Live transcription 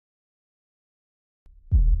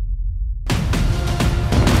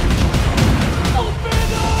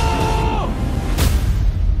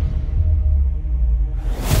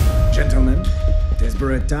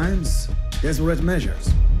Desperate times, desperate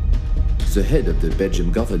measures. The head of the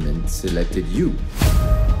Belgian government selected you.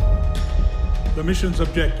 The mission's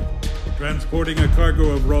objective: transporting a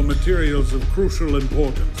cargo of raw materials of crucial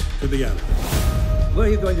importance to the Allies. Where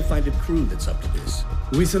are you going to find a crew that's up to this?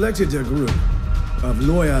 We selected a group of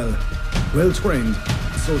loyal, well-trained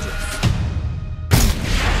soldiers.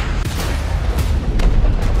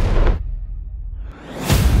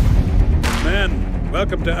 Men,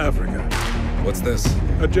 welcome to Africa. What's this?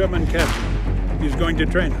 A German captain. He's going to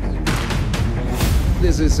train us.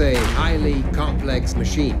 This is a highly complex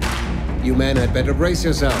machine. You men had better brace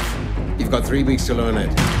yourself. You've got 3 weeks to learn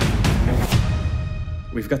it.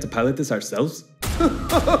 We've got to pilot this ourselves? For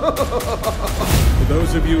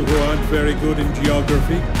those of you who aren't very good in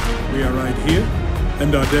geography, we are right here,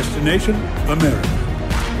 and our destination, America.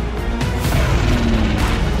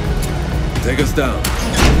 Take us down.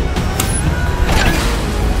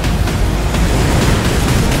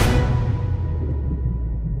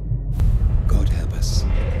 God help us.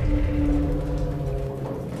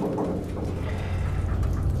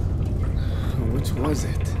 Which was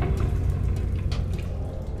it?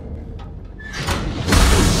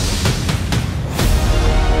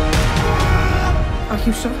 Are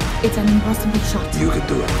you sure? It's an impossible shot. You can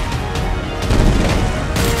do it.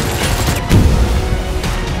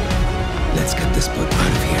 Let's get this boat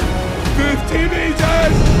out of here. 50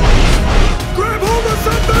 meters! Grab hold of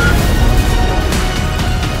something!